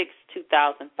April 6,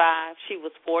 2005. She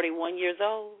was 41 years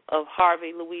old, of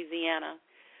Harvey, Louisiana,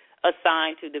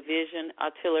 assigned to Division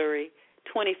Artillery,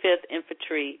 25th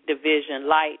Infantry Division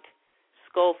Light,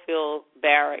 Schofield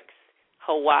Barracks,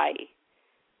 Hawaii.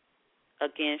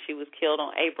 Again, she was killed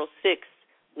on April 6th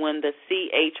when the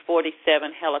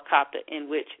CH-47 helicopter in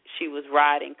which she was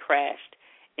riding crashed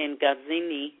in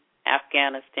Ghazni,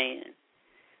 Afghanistan.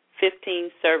 15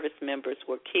 service members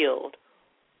were killed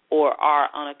or are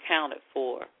unaccounted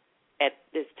for at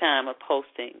this time of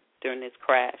posting during this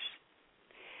crash.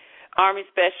 Army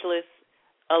Specialist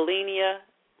Alenia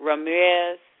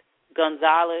Ramirez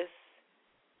Gonzalez,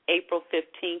 April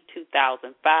 15,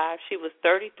 2005. She was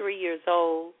 33 years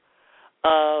old,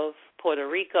 of Puerto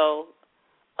Rico,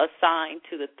 assigned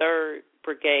to the 3rd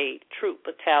Brigade Troop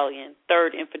Battalion,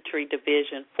 3rd Infantry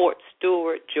Division, Fort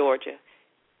Stewart, Georgia.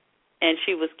 And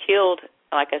she was killed,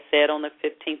 like I said, on the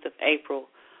 15th of April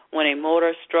when a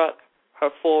mortar struck her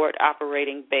forward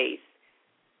operating base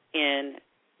in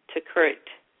Tikrit,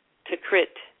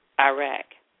 Iraq.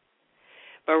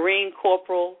 Marine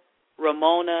Corporal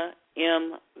Ramona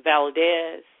M.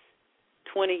 Valdez,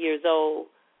 20 years old,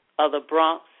 of the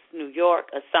Bronx, New York,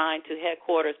 assigned to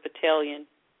Headquarters Battalion,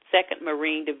 2nd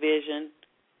Marine Division,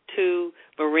 2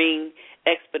 Marine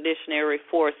Expeditionary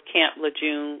Force, Camp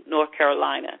Lejeune, North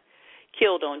Carolina,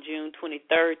 killed on June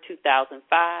 23,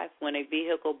 2005, when a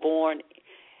vehicle-borne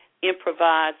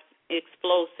improvised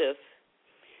explosive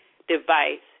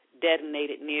device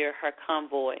detonated near her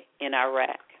convoy in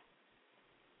Iraq.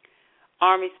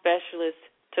 Army Specialist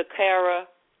Takara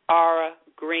Ara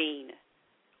Green,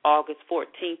 August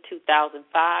 14,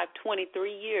 2005,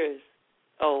 23 years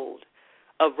old,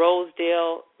 of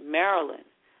Rosedale, Maryland,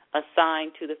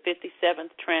 assigned to the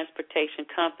 57th Transportation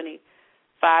Company,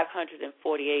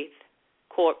 548th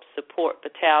Corps Support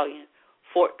Battalion,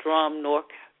 Fort Drum,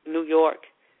 New York,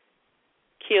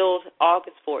 killed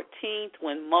August 14th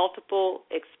when multiple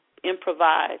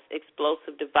improvised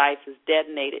explosive devices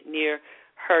detonated near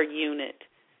her unit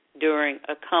during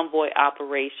a convoy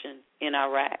operation in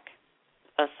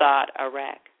Assad,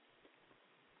 Iraq.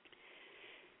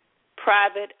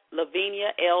 Private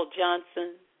Lavinia L.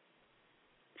 Johnson,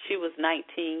 she was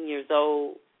 19 years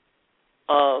old,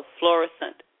 of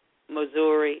Florissant,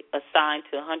 Missouri, assigned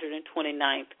to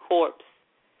 129th Corps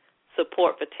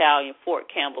Support Battalion, Fort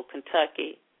Campbell,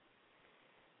 Kentucky.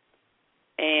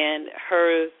 And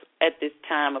hers, at this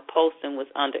time of posting, was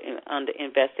under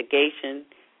investigation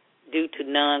due to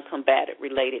non-combatant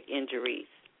related injuries.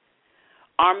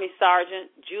 Army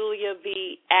Sergeant Julia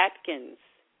V. Atkins,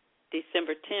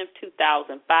 December 10,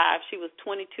 2005. She was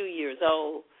 22 years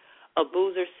old, of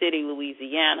Boozer City,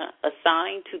 Louisiana,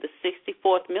 assigned to the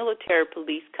 64th Military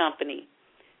Police Company,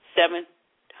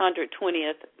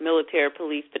 720th Military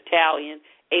Police Battalion,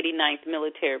 89th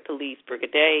Military Police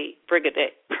Brigade,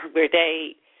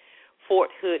 Fort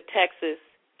Hood, Texas,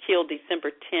 killed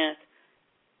December 10th,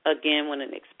 again when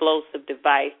an explosive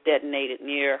device detonated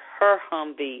near her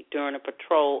Humvee during a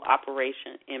patrol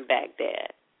operation in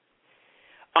Baghdad.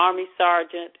 Army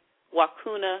Sergeant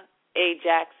Wakuna A.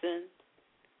 Jackson,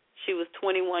 she was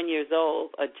 21 years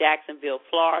old, of Jacksonville,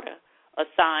 Florida,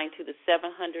 assigned to the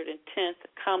 710th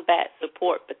Combat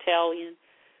Support Battalion,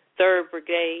 3rd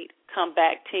Brigade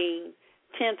Combat Team,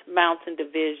 10th Mountain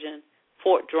Division,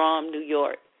 Fort Drum, New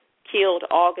York, killed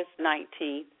August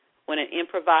 19th when an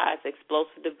improvised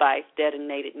explosive device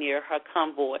detonated near her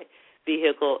convoy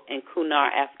vehicle in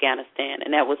Kunar, Afghanistan,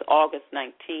 and that was August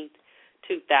 19th,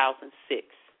 2006.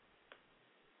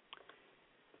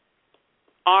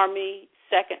 Army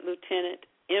Second Lieutenant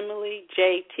Emily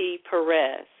J.T.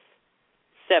 Perez,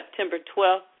 September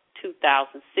 12,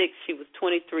 2006. She was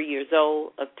 23 years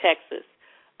old, of Texas,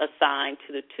 assigned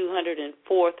to the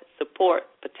 204th Support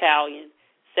Battalion,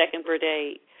 2nd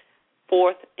Brigade,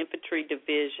 4th Infantry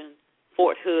Division,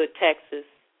 Fort Hood, Texas.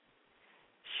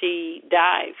 She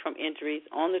died from injuries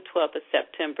on the 12th of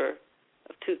September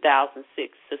of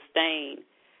 2006, sustained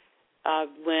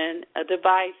when a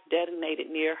device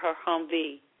detonated near her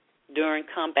Humvee during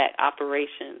combat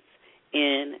operations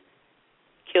in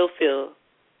Kilfield,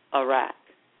 Iraq.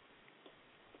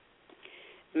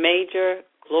 Major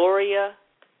Gloria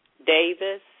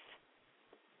Davis,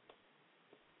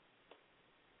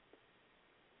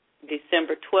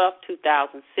 December 12,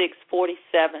 2006,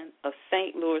 47, of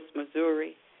St. Louis,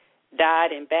 Missouri,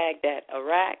 died in Baghdad,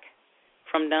 Iraq,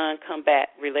 from non-combat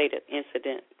related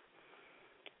incident.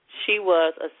 She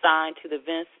was assigned to the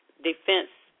Defense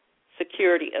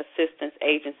Security Assistance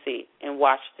Agency in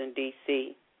Washington,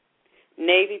 D.C.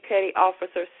 Navy Petty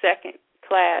Officer 2nd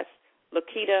Class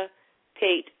Lakita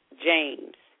Tate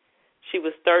James. She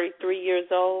was 33 years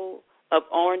old, of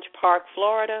Orange Park,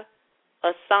 Florida,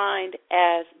 assigned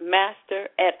as Master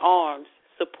at Arms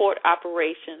Support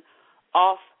Operation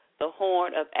off the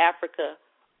Horn of Africa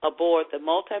aboard the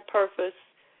multi-purpose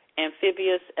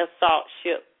amphibious assault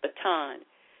ship Baton.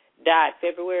 Died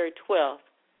February 12th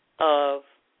of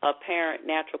apparent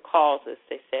natural causes,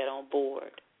 they said on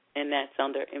board, and that's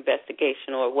under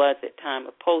investigation, or was at time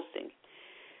of posting.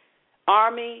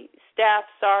 Army Staff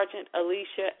Sergeant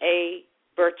Alicia A.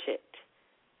 Burchett,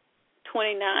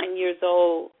 29 years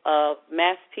old, of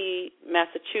Mashpee,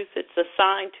 Massachusetts,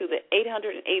 assigned to the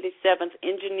 887th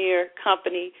Engineer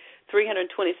Company,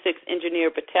 326th Engineer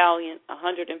Battalion,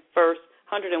 101st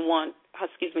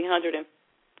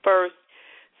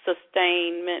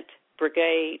Sustainment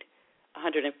Brigade,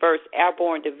 101st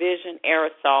Airborne Division, Air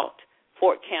Assault,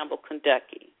 Fort Campbell,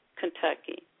 Kentucky.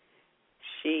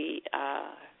 She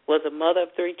was a mother of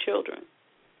 3 children.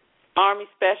 Army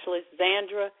Specialist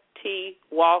Zandra T.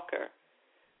 Walker,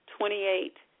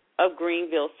 28, of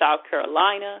Greenville, South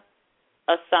Carolina,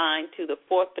 assigned to the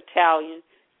 4th Battalion,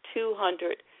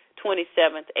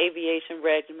 227th Aviation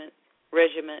Regiment,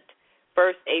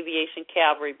 1st Aviation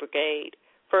Cavalry Brigade,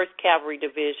 1st Cavalry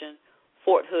Division,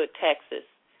 Fort Hood, Texas.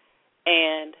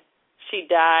 And she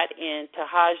died in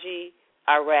Tahaji,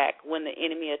 Iraq, when the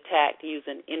enemy attacked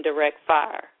using indirect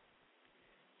fire.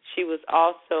 She was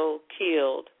also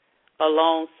killed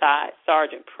alongside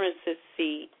Sergeant Princess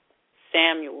C.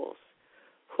 Samuels,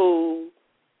 who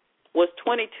was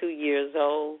 22 years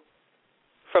old,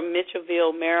 from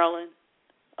Mitchellville, Maryland,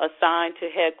 assigned to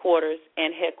Headquarters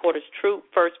and Headquarters Troop,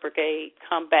 1st Brigade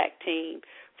Combat Team,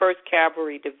 1st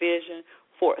Cavalry Division,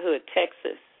 Fort Hood,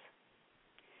 Texas.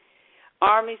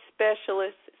 Army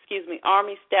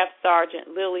Staff Sergeant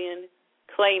Lillian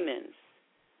Clemens,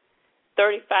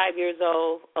 35 years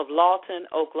old, of Lawton,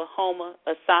 Oklahoma,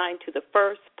 assigned to the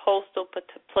 1st Postal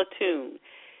Platoon,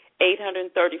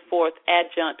 834th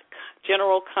Adjunct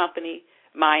General Company,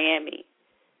 Miami,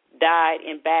 died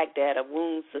in Baghdad of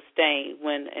wounds sustained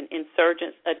when an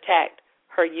insurgent attacked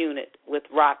her unit with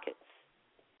rockets.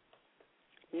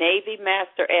 Navy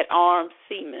Master at Arms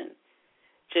Seaman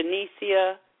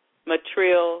Janicia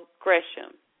Matrill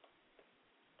Gresham,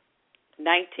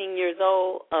 19 years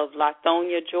old, of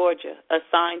Lithonia, Georgia,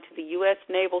 assigned to the U.S.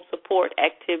 Naval Support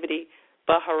Activity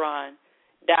Bahrain,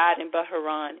 died in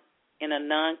Bahrain in a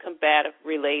non-combative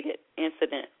related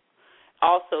incident.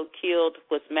 Also killed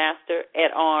was Master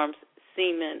at Arms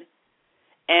Seaman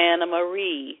Anna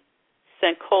Marie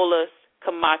Sancolas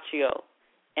Camacho,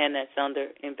 and that's under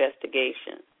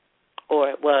investigation, or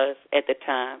it was at the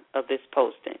time of this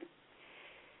posting.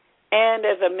 And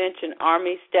as I mentioned,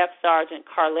 Army Staff Sergeant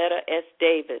Carletta S.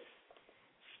 Davis.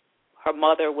 Her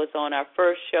mother was on our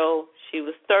first show. She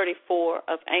was 34,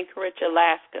 of Anchorage,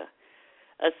 Alaska,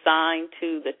 assigned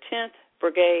to the 10th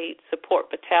Brigade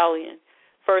Support Battalion,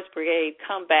 1st Brigade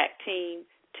Combat Team,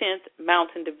 10th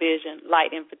Mountain Division,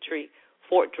 Light Infantry,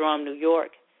 Fort Drum, New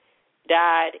York.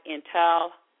 Died in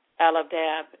Tal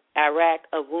al-Adab, Iraq,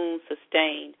 of wounds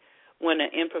sustained when an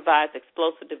improvised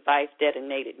explosive device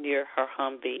detonated near her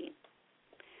Humvee.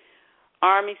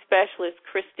 Army Specialist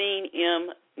Christine M.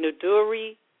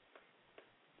 Nuduri,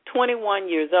 21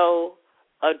 years old,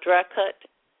 of Dracut,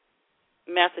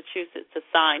 Massachusetts,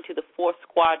 assigned to the 4th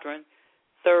Squadron,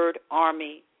 3rd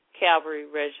Army Cavalry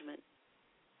Regiment,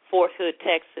 Fort Hood,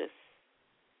 Texas,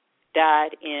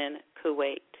 died in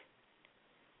Kuwait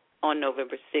on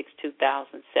November 6,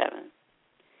 2007.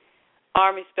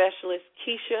 Army Specialist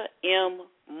Keisha M.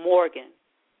 Morgan,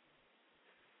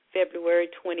 February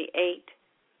 28,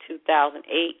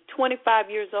 2008, 25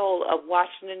 years old, of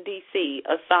Washington, D.C.,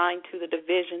 assigned to the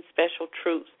Division Special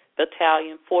Troops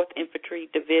Battalion, 4th Infantry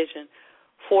Division,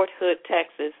 Fort Hood,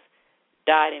 Texas,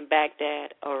 died in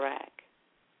Baghdad, Iraq.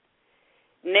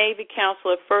 Navy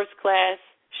Counselor First Class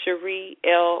Cherie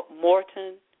L.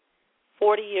 Morton,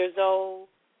 40 years old,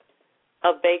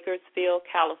 of Bakersfield,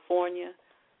 California,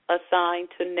 assigned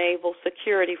to Naval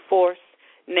Security Force,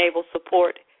 Naval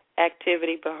Support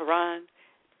Activity, Bahrain,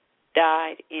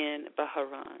 died in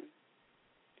Bahrain.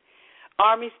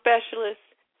 Army Specialist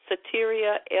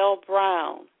Sateria L.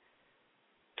 Brown,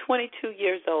 22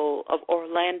 years old, of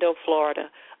Orlando, Florida,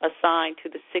 assigned to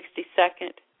the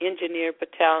 62nd Engineer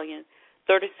Battalion,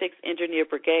 36th Engineer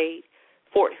Brigade,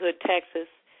 Fort Hood, Texas,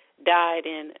 died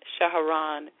in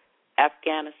Shahran,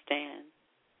 Afghanistan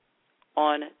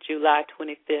on July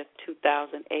 25,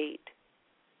 2008.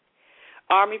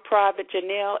 Army Private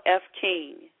Janelle F.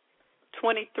 King,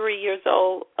 23 years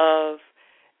old, of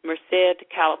Merced,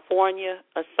 California,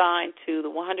 assigned to the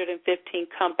 115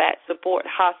 Combat Support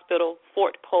Hospital,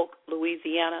 Fort Polk,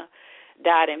 Louisiana,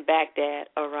 died in Baghdad,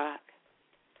 Iraq.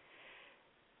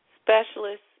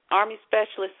 Army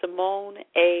Specialist Simone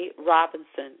A.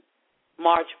 Robinson,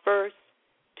 March 1st,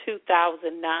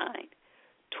 2009,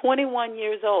 21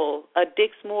 years old, of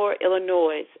Dixmoor,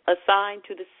 Illinois, assigned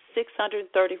to the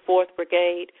 634th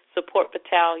Brigade Support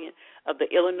Battalion of the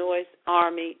Illinois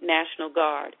Army National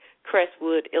Guard,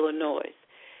 Crestwood, Illinois,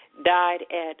 died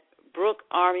at Brooke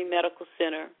Army Medical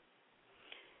Center,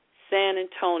 San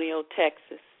Antonio,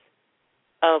 Texas,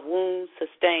 of wounds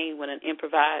sustained when an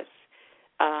improvised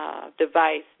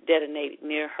device detonated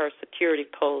near her security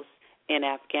post in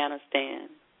Afghanistan.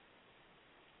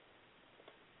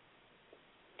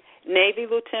 Navy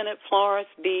Lieutenant Florence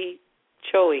B.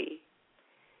 Choi,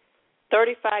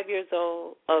 35 years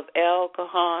old, of El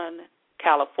Cajon,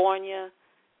 California,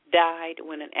 died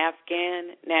when an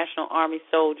Afghan National Army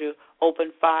soldier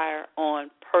opened fire on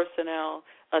personnel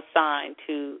assigned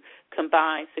to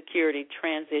Combined Security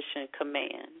Transition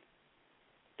Command.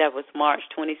 That was March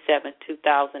 27,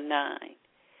 2009.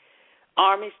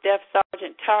 Army Staff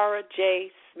Sergeant Tara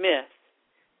J. Smith,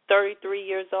 33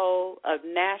 years old, of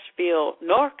Nashville,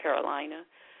 North Carolina,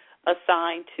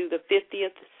 assigned to the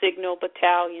 50th Signal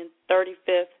Battalion,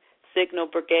 35th Signal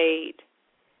Brigade,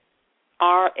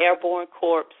 Airborne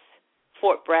Corps,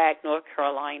 Fort Bragg, North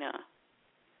Carolina.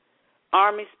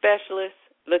 Army Specialist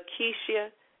Lakeisha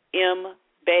M.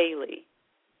 Bailey,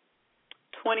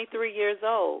 23 years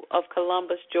old, of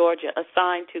Columbus, Georgia,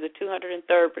 assigned to the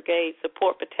 203rd Brigade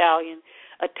Support Battalion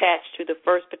attached to the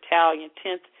 1st Battalion,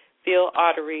 10th Field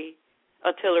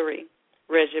Artillery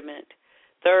Regiment,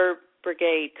 3rd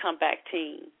Brigade Comeback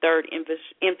Team, 3rd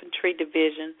Infantry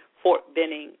Division, Fort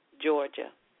Benning, Georgia.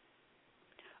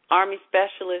 Army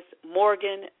Specialist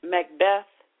Morgan Macbeth,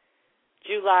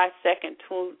 July 2nd,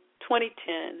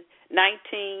 2010,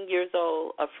 19 years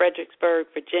old, of Fredericksburg,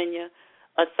 Virginia,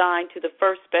 assigned to the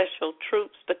 1st Special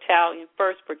Troops Battalion,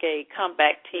 1st Brigade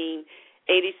Comeback Team,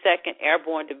 82nd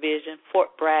Airborne Division,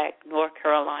 Fort Bragg, North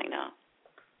Carolina.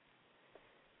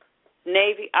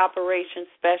 Navy Operations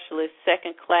Specialist,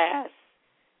 2nd Class,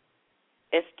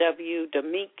 SW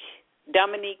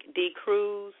Dominique D.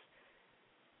 Cruz,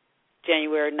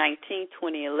 January 19,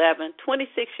 2011,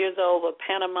 26 years old, of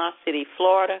Panama City,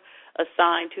 Florida,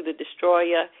 assigned to the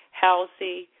destroyer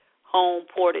Halsey, home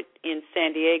ported in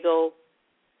San Diego,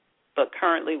 but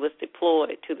currently was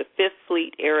deployed to the 5th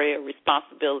Fleet Area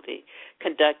Responsibility,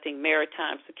 conducting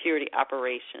maritime security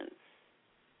operations.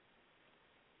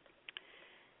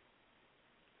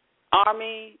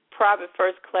 Army Private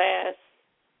First Class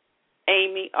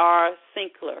Amy R.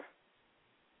 Sinkler,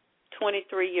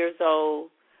 23 years old,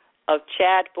 of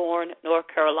Chadbourne, North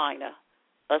Carolina,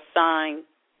 assigned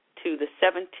to the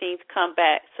 17th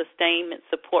Combat Sustainment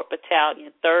Support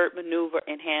Battalion, 3rd Maneuver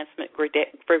Enhancement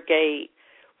Brigade,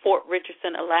 Fort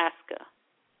Richardson, Alaska.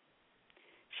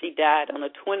 She died on the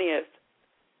 20th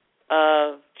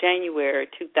of January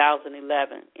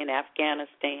 2011 in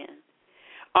Afghanistan.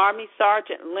 Army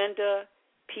Sergeant Linda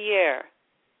Pierre,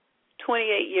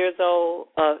 28 years old,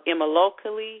 of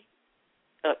Immokalee,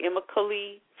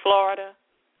 Florida,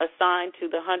 assigned to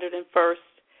the 101st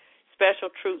Special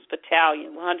Troops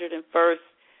Battalion, 101st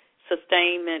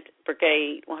Sustainment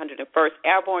Brigade, 101st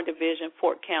Airborne Division,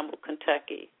 Fort Campbell,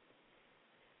 Kentucky.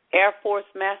 Air Force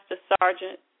Master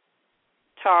Sergeant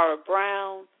Tara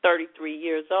Brown, 33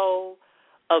 years old,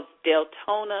 of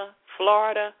Deltona,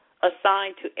 Florida,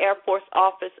 assigned to Air Force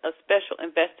Office of Special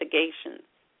Investigations.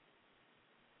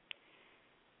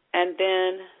 And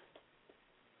then,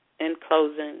 in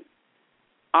closing,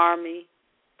 Army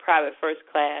Private First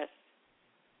Class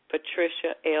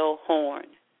Patricia L. Horn,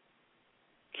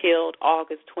 killed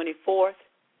August 24th,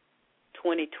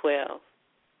 2012,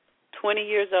 20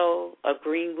 years old, of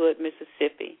Greenwood,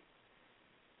 Mississippi,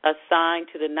 assigned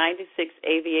to the 96th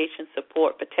Aviation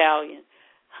Support Battalion,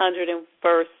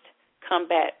 101st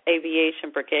Combat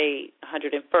Aviation Brigade,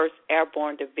 101st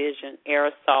Airborne Division, Air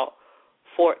Assault,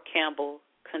 Fort Campbell,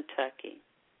 Kentucky.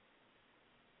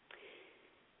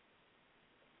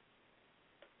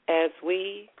 As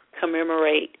we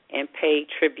commemorate and pay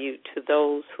tribute to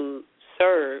those who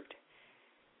served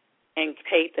and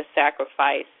paid the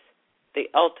sacrifice, the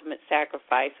ultimate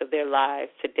sacrifice of their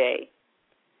lives today,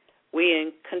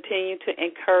 we continue to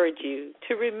encourage you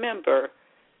to remember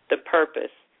the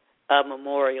purpose of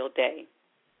Memorial Day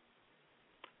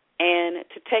and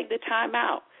to take the time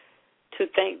out to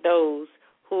thank those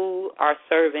who are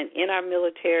serving in our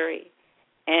military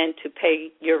and to pay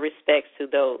your respects to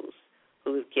those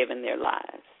who have given their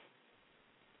lives.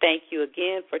 Thank you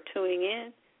again for tuning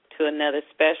in to another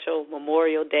special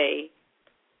Memorial Day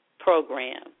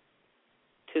program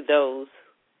to those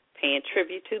paying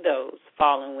tribute to those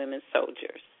fallen women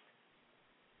soldiers.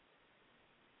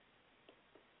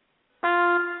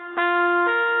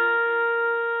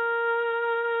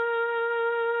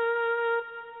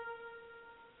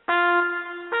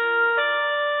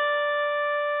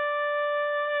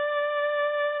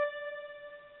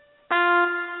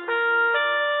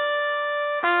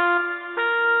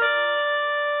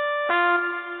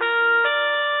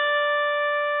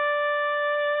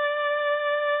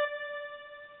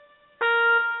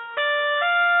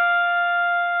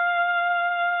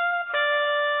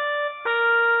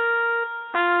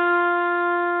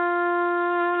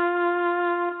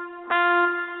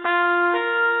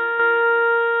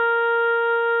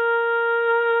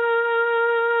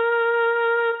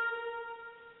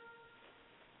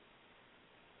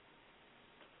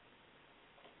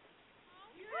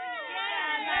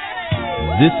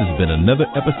 This has been another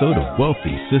episode of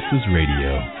Wealthy Sistas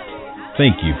Radio.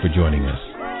 Thank you for joining us.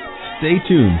 Stay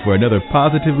tuned for another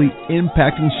positively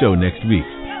impacting show next week.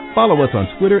 Follow us on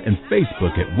Twitter and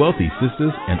Facebook at Wealthy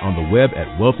Sistas and on the web at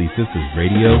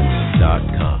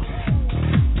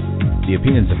wealthysistasradio.com. The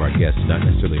opinions of our guests do not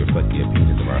necessarily reflect the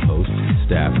opinions of our hosts,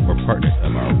 staff, or partners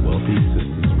of our Wealthy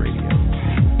Sistas Radio.